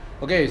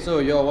Okay, so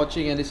you're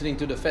watching and listening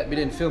to the Fat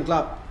Billion Film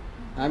Club.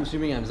 I'm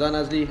assuming I'm Zan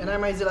Azli. And I'm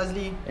Aizil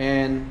Azli.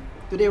 And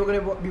Today we're going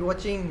to be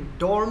watching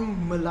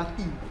Dom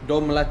Melati.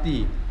 Dom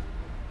Melati.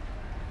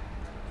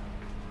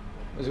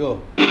 Let's go.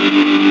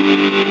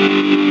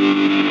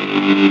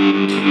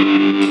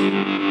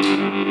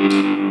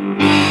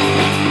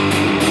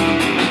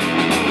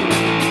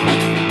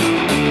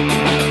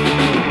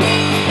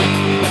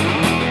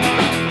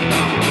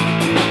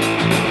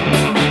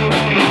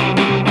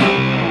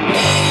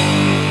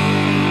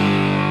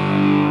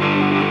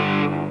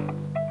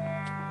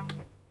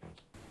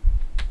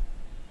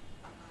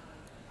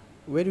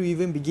 Where do we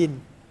even begin?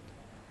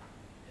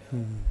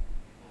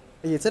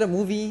 Okay, so the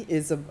movie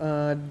is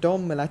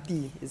Dom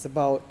Melati. It's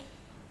about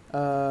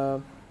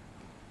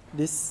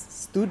this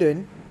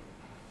student,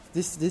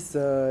 this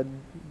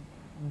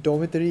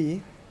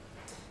dormitory.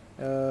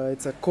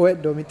 It's a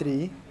co-ed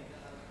dormitory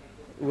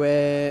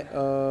where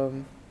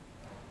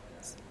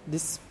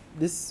this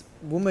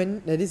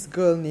woman, this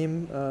girl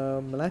named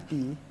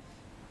Melati,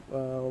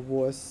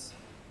 was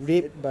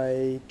raped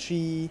by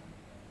 3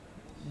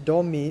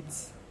 dorm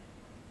mates.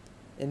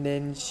 And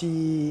then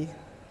she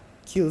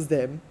kills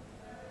them.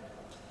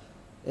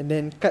 And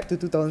then cut to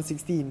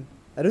 2016.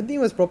 I don't think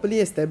it was properly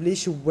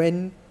established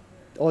when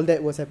all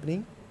that was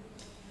happening.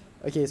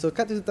 Okay, so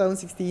cut to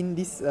 2016.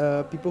 These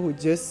people who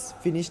just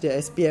finished their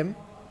SPM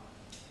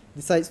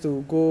decides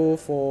to go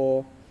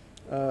for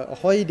a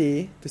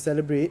holiday to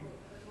celebrate.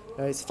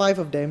 It's 5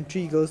 of them,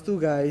 3 girls, 2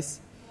 guys.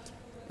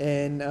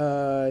 And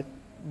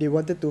they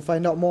wanted to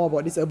find out more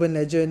about this urban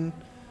legend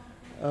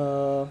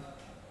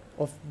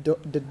of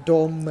the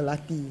Dom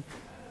Melati.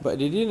 But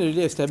they didn't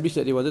really establish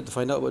that they wanted to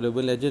find out about the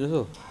urban legend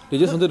also. They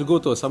just wanted to go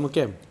to a summer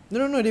camp.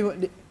 No.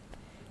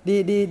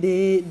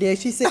 They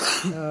actually said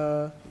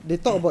they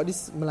talk about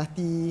this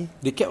Melati.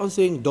 They kept on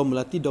saying Dom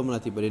Melati,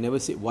 but they never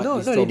said what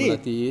this Dom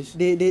Melati is.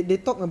 They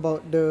talk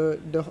about the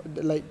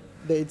like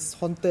that it's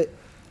haunted.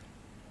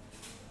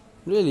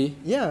 Really?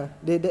 Yeah.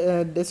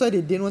 That's why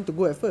they didn't want to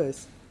go at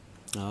first.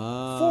 4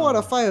 out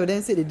of 5 of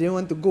them said they didn't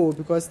want to go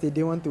because they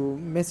didn't want to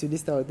mess with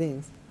this type of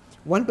things.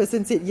 One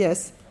person said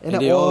yes, and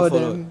all of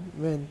them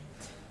went.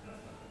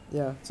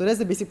 Yeah, so that's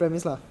the basic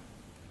premise lah.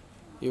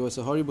 It was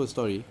a horrible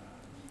story.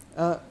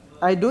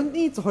 I don't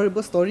think it's a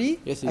horrible story.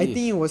 Yes, I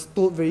think it was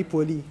told very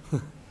poorly.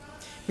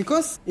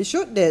 Because it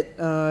showed that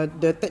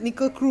the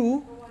technical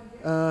crew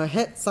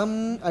had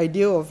some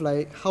idea of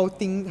like how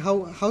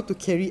to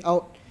carry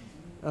out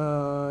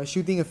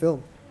shooting a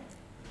film.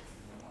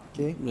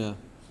 Okay. Yeah,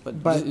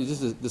 but it's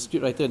just the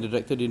script writer and the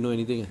director didn't know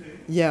anything.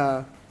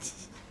 Yeah,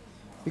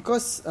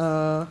 because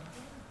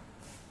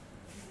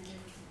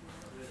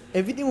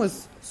everything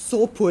was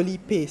so poorly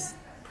paced,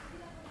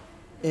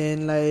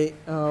 and like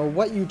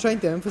what they try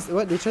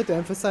to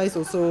emphasize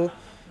also,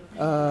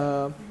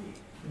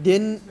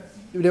 then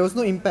there was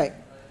no impact,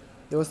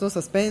 there was no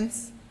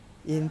suspense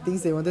in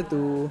things they wanted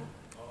to.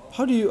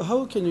 How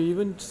can you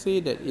even say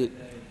that it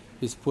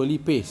is poorly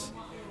paced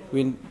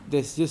when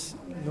there's just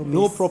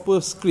no proper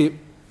script,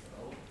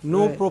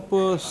 no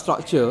proper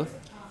structure,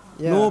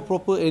 no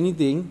proper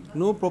anything,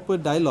 no proper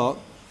dialogue,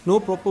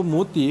 no proper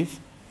motive,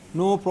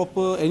 no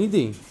proper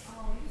anything.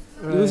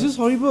 It was just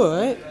horrible,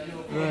 right?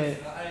 Right.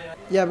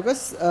 Yeah,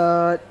 because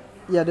the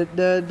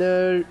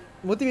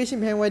motivation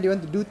behind why they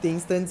want to do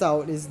things turns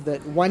out is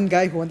that one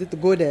guy who wanted to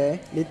go there,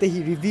 later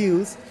he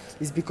reveals,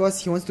 is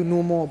because he wants to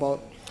know more about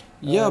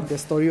the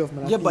story of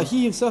Melati. Yeah, but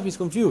he himself is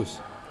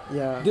confused.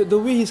 Yeah. The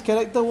way his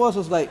character was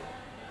like,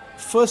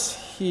 first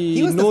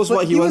he knows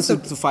what he wants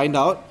to find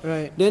out.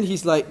 Right. Then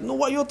he's like, no,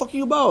 what you're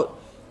talking about?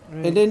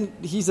 Right. And then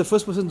he's the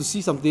first person to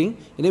see something.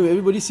 And then when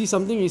everybody sees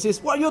something, he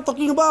says, what you're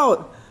talking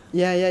about?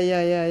 Yeah.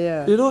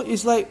 You know,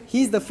 it's like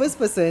he's the first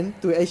person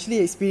to actually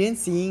experience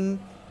seeing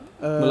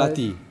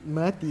Melati,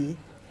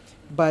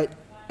 but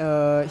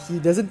he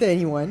doesn't tell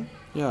anyone.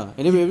 Yeah,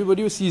 and then when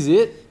everybody sees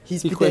it,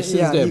 he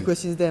questions them. He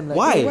questions them like,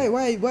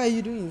 why are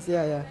you doing this?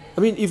 Yeah.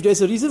 I mean, if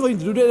there's a reason for him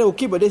to do that, then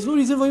okay, but there's no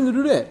reason for him to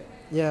do that.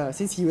 Yeah,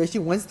 since he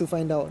actually wants to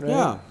find out, right?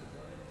 Yeah.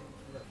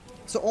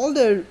 So all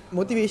the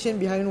motivation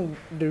behind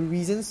the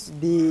reasons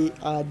they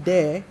are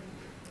there,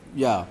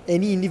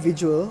 any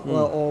individual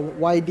or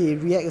why they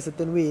react a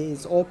certain way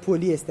is all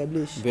poorly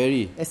established.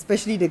 Very.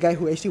 Especially the guy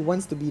who actually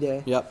wants to be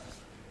there. Yep.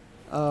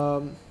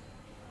 So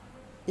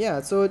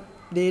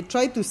they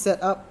try to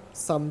set up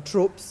some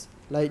tropes.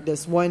 Like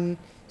there's one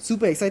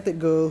super excited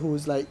girl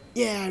who's like,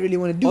 I really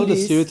want to do all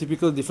this. All the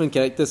stereotypical different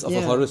characters of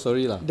a horror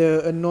story lah.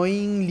 The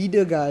annoying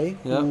leader guy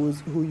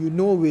who you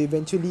know will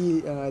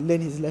eventually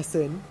learn his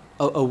lesson.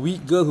 A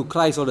weak girl who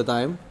cries all the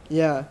time.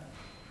 Yeah.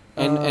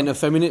 And a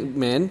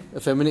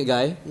feminine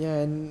guy.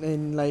 Yeah,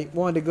 and like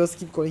one of the girls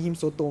keep calling him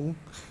Sotong.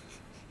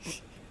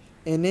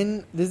 And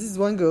then there's this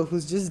one girl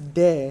who's just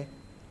there,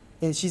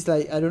 and she's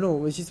like, I don't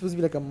know, she's supposed to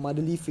be like a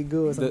motherly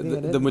figure or something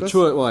like that. The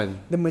matured one.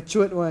 The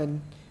matured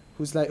one,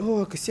 who's like,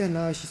 oh, kesian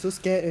lah, she's so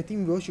scared. I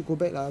think we all should go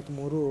back lah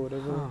tomorrow or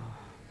whatever.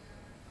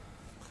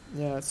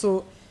 Yeah,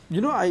 so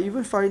you know, I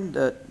even find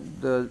that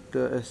the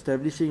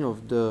establishing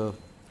of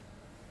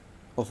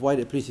why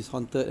that place is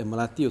haunted and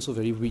Melati also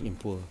very weak and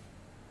poor.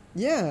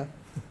 Yeah,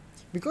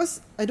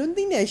 because I don't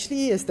think they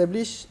actually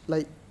established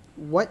like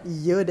what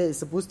year that is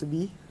supposed to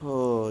be.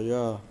 Oh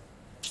yeah.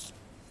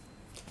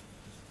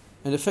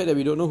 And the fact that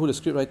we don't know who the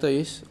scriptwriter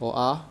is or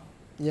are,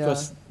 Yeah.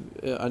 because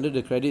under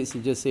the credits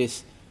it just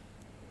says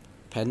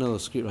panel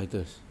of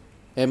scriptwriters,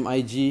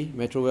 MIG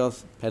Metro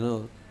Wells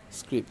panel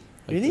script.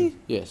 Really?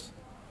 Yes.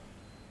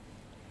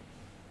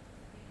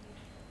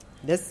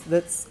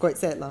 That's quite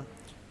sad lah.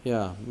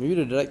 Yeah, maybe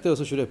the director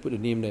also should have put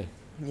the name there.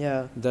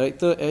 Yeah.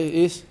 Director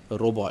is a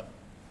robot.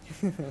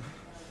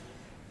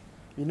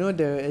 You know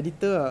the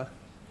editor,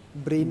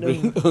 Brain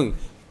Brain Ng. Ng.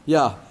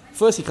 Yeah.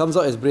 First he comes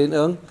out as Brain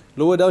Ng.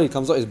 Lower down he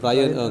comes out as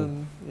Brian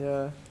Ng.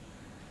 Yeah.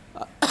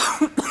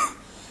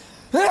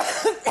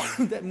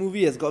 That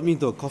movie has got me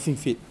into a coughing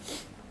fit.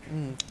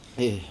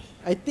 Eh,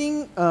 I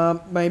think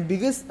my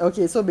biggest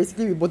so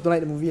basically we both don't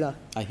like the movie lah.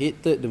 I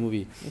hated the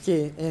movie.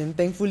 Okay, and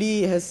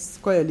thankfully it has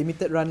quite a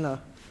limited run lah.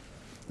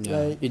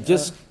 Yeah. Like, It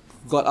just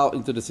got out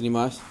into the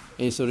cinemas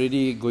and it's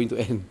already going to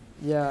end.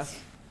 Yeah.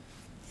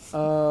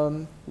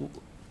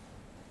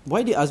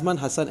 Why did Azman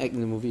Hassan act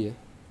in the movie?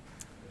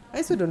 I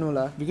also don't know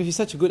lah. Because he's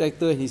such a good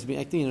actor and he's been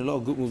acting in a lot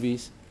of good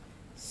movies.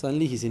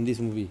 Suddenly he's in this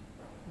movie.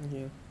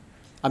 Okay.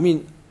 I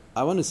mean,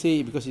 I want to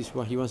say because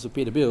he wants to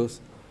pay the bills,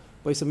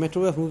 but it's a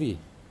Metro Wealth movie.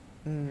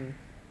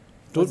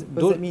 What does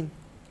that mean?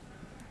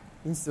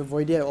 Means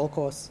avoid it at all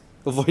costs.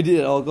 Avoid it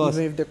at all costs.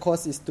 Even if the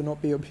cost is to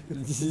not pay your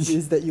bills.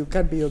 Is that you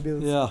can't pay your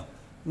bills. Yeah.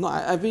 No,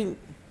 I mean,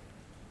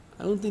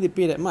 I don't think they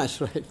pay that much,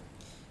 right?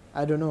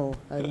 I don't know.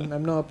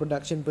 I'm not a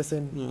production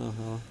person.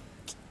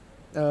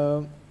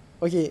 Uh-huh.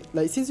 Okay,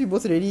 like since we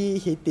both already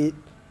hate it,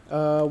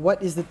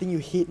 what is the thing you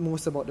hate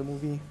most about the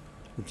movie?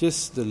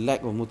 Just the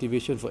lack of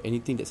motivation for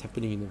anything that's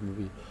happening in the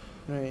movie.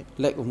 Right.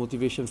 Lack of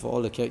motivation for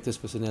all the characters'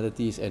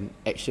 personalities and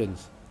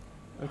actions.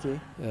 Okay.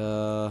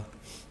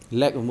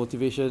 Lack of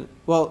motivation.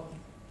 Well,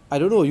 I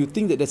don't know. You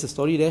think that there's a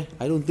story there?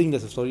 I don't think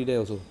there's a story there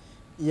also.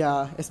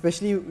 Yeah,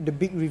 especially the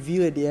big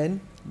reveal at the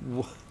end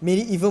made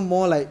it even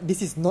more like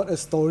this is not a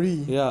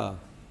story. Yeah.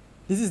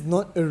 This is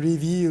not a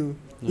reveal.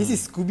 This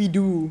is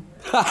Scooby-Doo.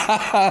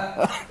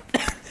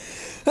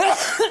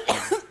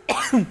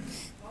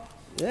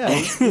 Yeah.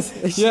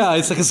 Yeah,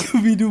 it's like a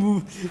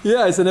Scooby-Doo.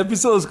 Yeah, it's an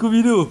episode of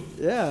Scooby-Doo.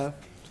 Yeah.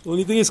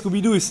 Only thing is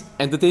Scooby-Doo is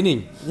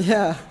entertaining.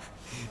 Yeah.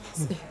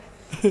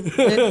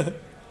 And,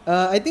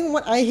 I think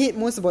what I hate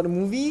most about the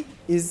movie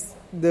is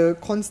the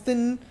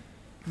constant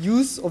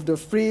use of the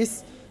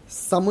phrase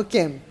summer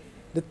camp.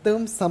 The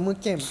term summer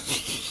camp.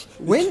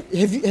 When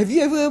have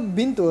you ever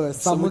been to a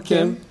summer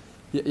camp?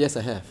 Yes,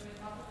 I have.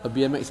 A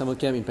BMX summer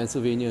camp in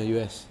Pennsylvania,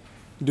 US.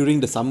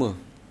 During the summer.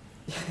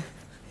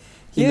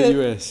 In the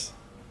US.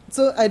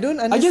 So I don't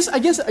understand. I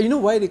guess you know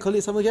why they call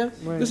it summer camp?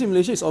 Why? Because in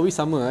Malaysia it's always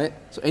summer, right?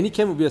 So any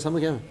camp would be a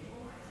summer camp.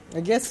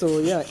 I guess so,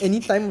 yeah.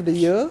 Any time of the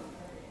year,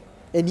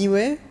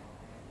 anywhere,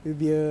 will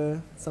be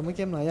a summer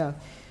camp lah, yeah.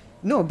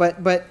 No,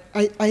 but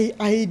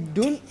I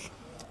don't.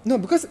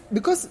 No, because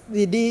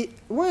they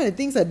one of the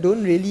things I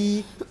don't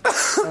really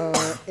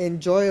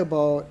enjoy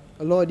about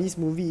a lot of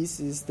these movies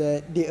is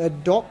that they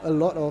adopt a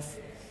lot of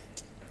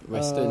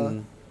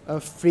Western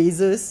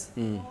phrases,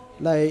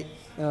 like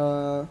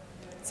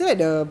say like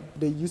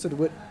the use of the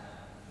word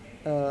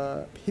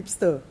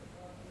hipster.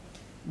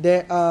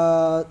 There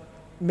are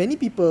many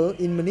people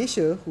in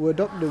Malaysia who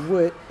adopt the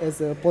word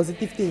as a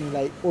positive thing,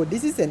 like, oh,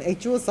 this is an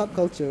actual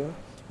subculture,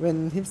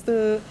 when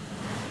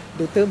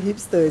the term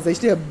hipster is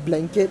actually a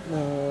blanket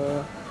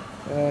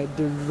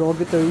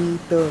derogatory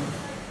term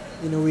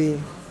in a way.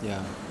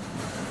 Yeah.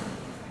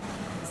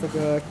 It's like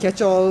a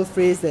catch-all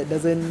phrase that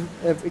doesn't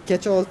have a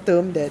catch-all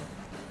term that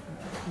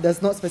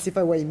does not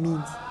specify what it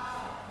means.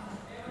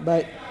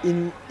 But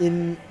in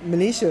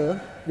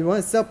Malaysia, they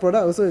want to sell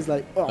product also is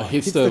like, oh, A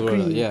hipster cream.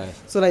 product, yeah.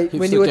 So like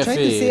when Hipster they were trying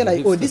to cafe, say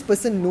like, oh, hipster. this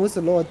person knows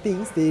a lot of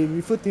things, they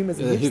refer to him as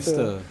a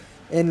hipster.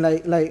 And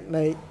like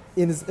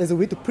as a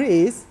way to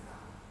praise.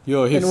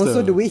 You're a hipster. And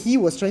also the way he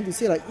was trying to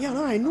say like, yeah,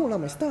 I know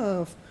my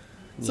stuff.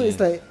 So it's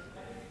like,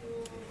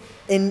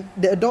 and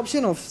the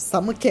adoption of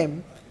summer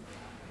camp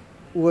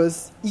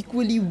was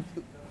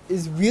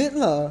is weird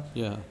lah.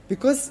 Yeah.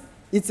 Because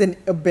it's an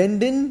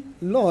abandoned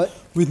lot.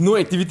 With no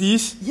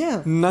activities.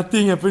 Yeah.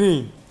 Nothing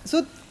happening.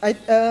 So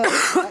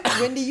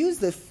when they use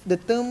the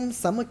term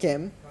summer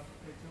camp,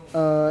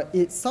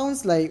 it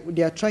sounds like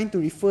they are trying to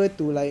refer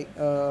to like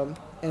an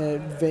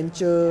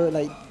adventure,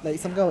 like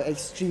some kind of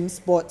extreme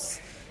sports.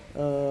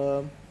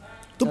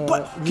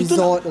 Tempat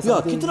resort or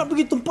something. kita nak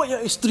pergi tempat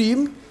yang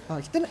ekstrim.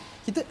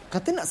 Kita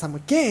kata nak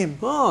summer camp.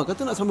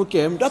 Kata nak summer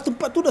camp. Dah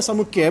tempat tu dah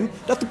summer camp.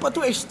 Dah tempat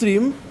tu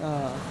ekstrim.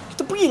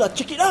 Kita pergilah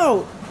check it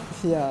out.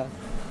 Yeah.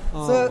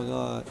 Oh So, my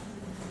god.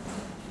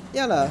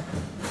 yeah lah.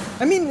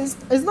 I mean,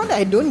 it's not that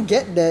I don't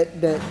get that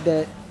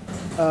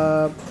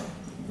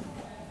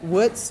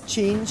words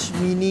change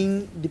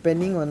meaning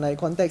depending on like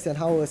context and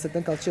how a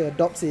certain culture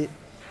adopts it.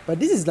 But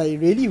this is like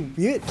really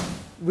weird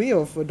way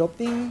of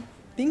adopting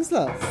things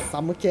lah.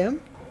 Summer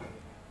camp,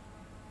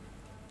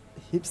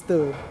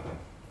 hipster.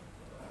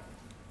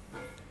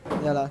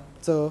 Yeah lah.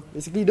 So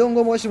basically, don't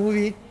go watch the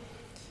movie.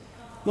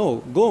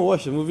 No, go and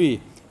watch the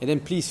movie. and then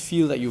please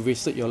feel that you've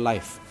wasted your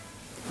life.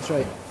 That's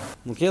right.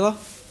 Okay lah?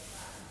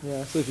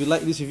 Yeah. So if you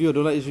like this review or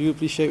don't like this review,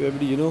 please share it with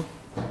everybody you know.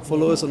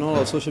 Follow us on all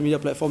our social media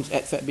platforms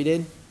at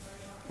FatBidin,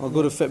 or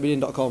go to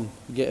fatbidin.com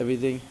to get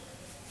everything.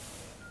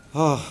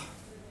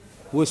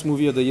 Worst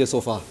movie of the year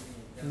so far.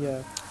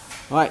 Yeah.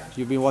 Alright,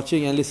 you've been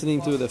watching and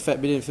listening to the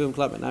Fat Bidin Film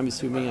Club, and I'm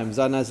assuming I'm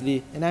Zan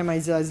Azli. And I'm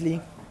Aizal Azli.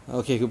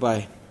 Okay,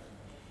 goodbye.